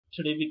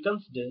Today we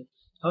consider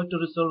how to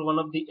resolve one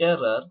of the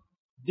error.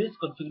 This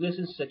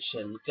configuration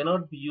section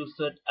cannot be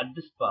used at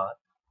this path.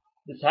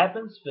 This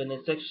happens when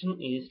a section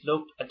is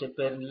locked at a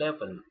parent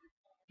level.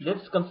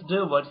 Let's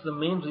consider what's the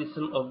main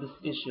reason of this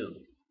issue.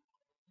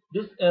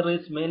 This error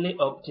is mainly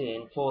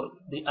obtained for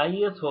the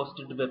IIS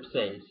hosted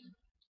websites.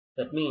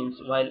 That means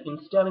while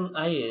installing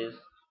IIS,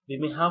 we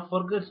may have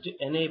forgot to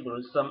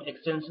enable some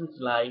extensions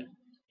like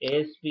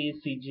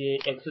ASP,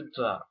 CGA,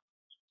 etc.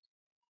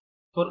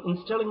 For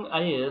installing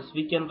IIS,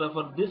 we can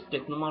refer this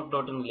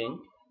technomark.in link.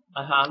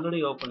 I have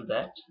already opened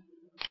that.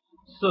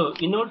 So,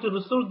 in order to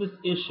resolve this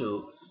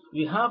issue,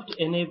 we have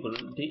to enable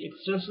the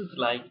extensions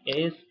like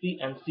ASP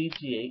and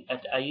CGA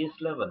at IIS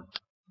level.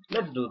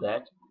 Let's do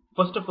that.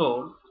 First of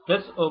all,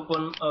 let's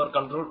open our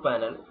control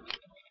panel.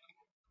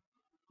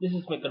 This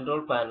is my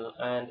control panel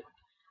and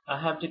I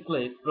have to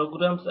click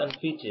Programs and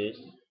Features.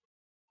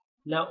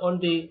 Now on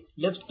the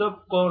left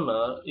top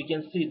corner, you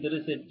can see there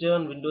is a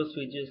Turn Windows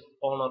Features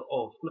on or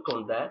off. Click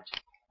on that.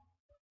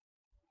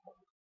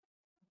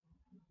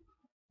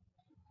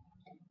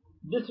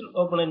 This will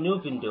open a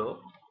new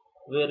window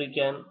where you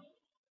can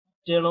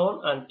turn on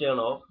and turn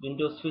off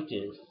Windows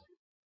features.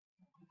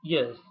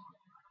 Yes,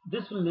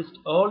 this will list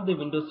all the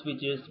Windows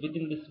features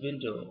within this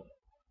window.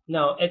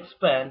 Now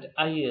expand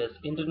IIS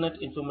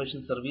Internet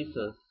Information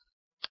Services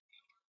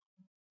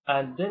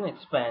and then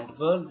expand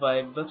World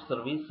Wide Web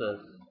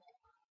Services.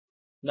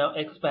 Now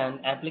expand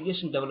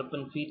Application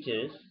Development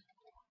Features.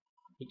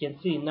 You can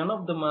see none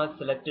of them are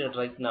selected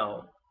right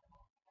now.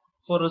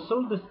 For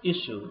resolve this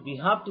issue, we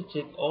have to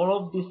check all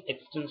of these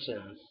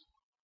extensions.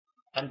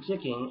 I'm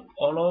checking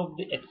all of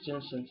the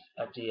extensions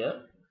at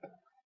here.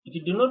 If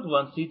you do not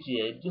want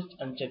CGA, just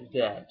uncheck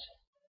that.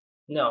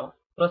 Now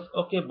press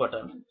OK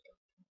button.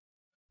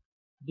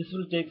 This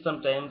will take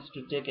some time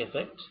to take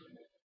effect.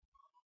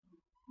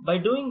 By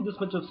doing this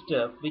much of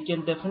step, we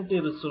can definitely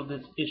resolve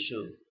this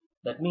issue.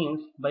 That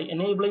means by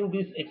enabling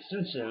these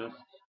extensions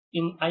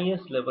in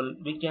IIS level,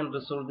 we can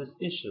resolve this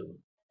issue.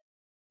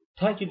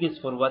 Thank you guys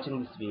for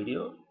watching this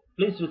video.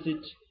 Please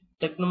visit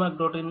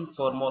technomark.in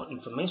for more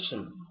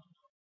information.